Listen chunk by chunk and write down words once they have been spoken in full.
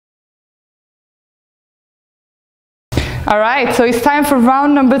All right, so it's time for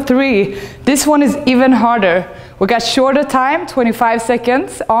round number 3. This one is even harder. We got shorter time, 25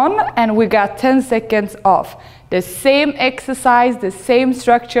 seconds on, and we got 10 seconds off. The same exercise, the same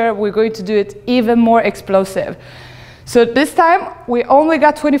structure, we're going to do it even more explosive. So this time, we only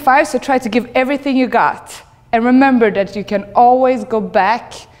got 25, so try to give everything you got. And remember that you can always go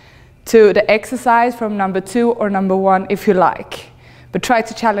back to the exercise from number 2 or number 1 if you like. But try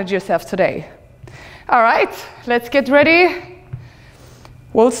to challenge yourself today. All right, let's get ready.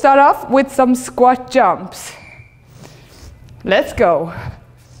 We'll start off with some squat jumps. Let's go.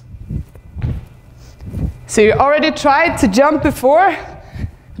 So you already tried to jump before,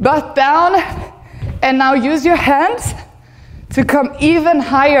 butt down, and now use your hands to come even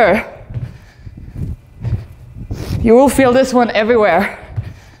higher. You will feel this one everywhere.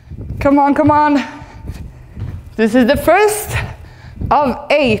 Come on, come on. This is the first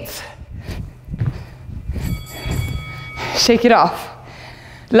of 8. Shake it off.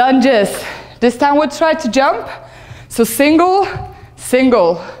 Lunges. This time we'll try to jump. So single,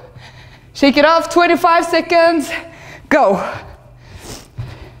 single. Shake it off, 25 seconds. Go.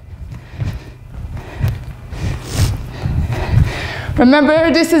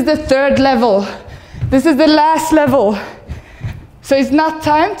 Remember, this is the 3rd level. This is the last level. So it's not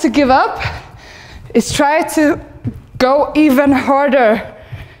time to give up. It's try to go even harder.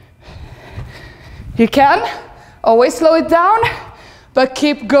 You can always slow it down, but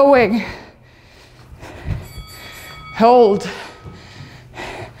keep going. Hold.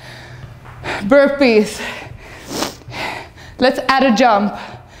 Burpees. Let's add a jump.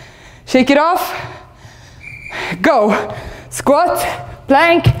 Shake it off. Go. Squat,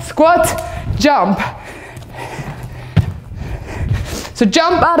 plank, squat, jump. So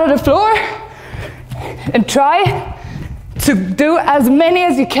jump out of the floor and try to do as many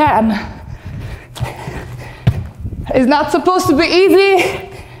as you can. It's not supposed to be easy.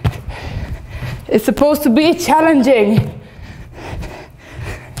 It's supposed to be challenging.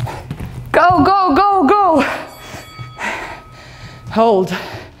 Go, go, go, go. Hold.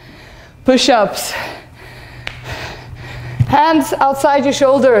 Push-ups. Hands outside your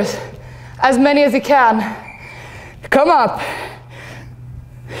shoulders. As many as you can. Come up.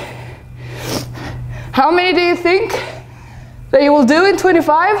 How many do you think that you will do in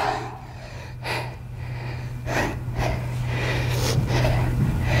 25?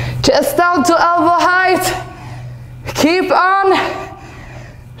 Chest down to elbow height. Keep on.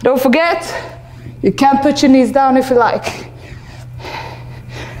 Don't forget, you can put your knees down if you like.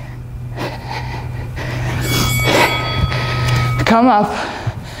 Come up.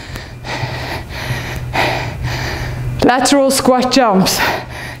 Lateral squat jumps.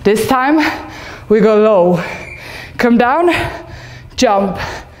 This time, we go low. Come down, jump,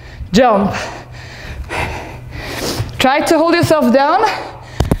 jump. Try to hold yourself down,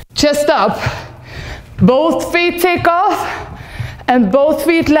 chest up. Both feet take off and both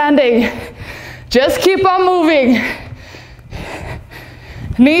feet landing. Just keep on moving.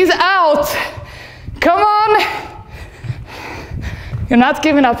 Knees out. Come on. You're not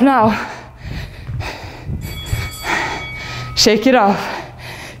giving up now. Shake it off.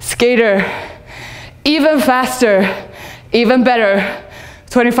 Skater. Even faster, even better.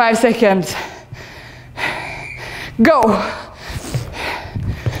 25 seconds. Go.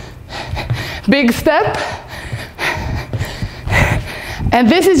 Big step. And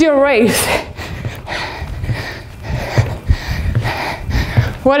this is your race.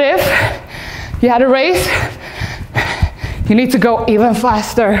 What if you had a race? You need to go even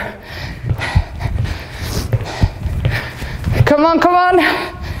faster. Come on, come on.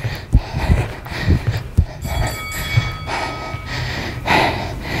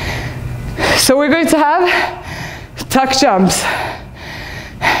 So we're going to have tuck jumps.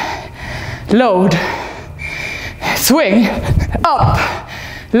 Load. Swing. Up.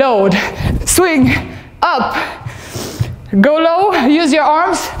 Load. Swing. Up. Go low. Use your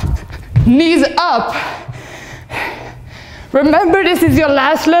arms. Knees up. Remember, this is your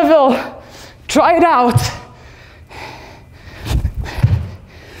last level. Try it out.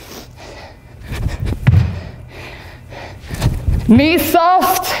 Knees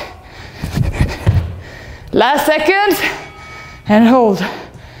soft. Last second. And hold.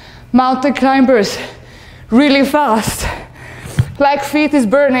 Mountain climbers. Really fast. Like feet is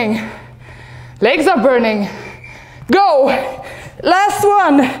burning. Legs are burning. Go. Last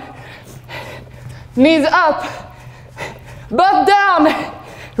one. Knees up. Butt down,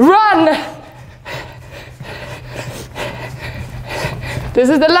 run. This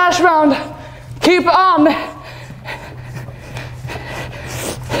is the last round. Keep on.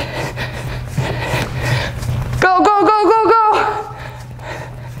 Go, go, go, go,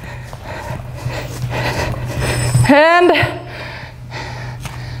 And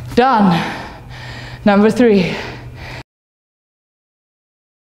done. Number 3.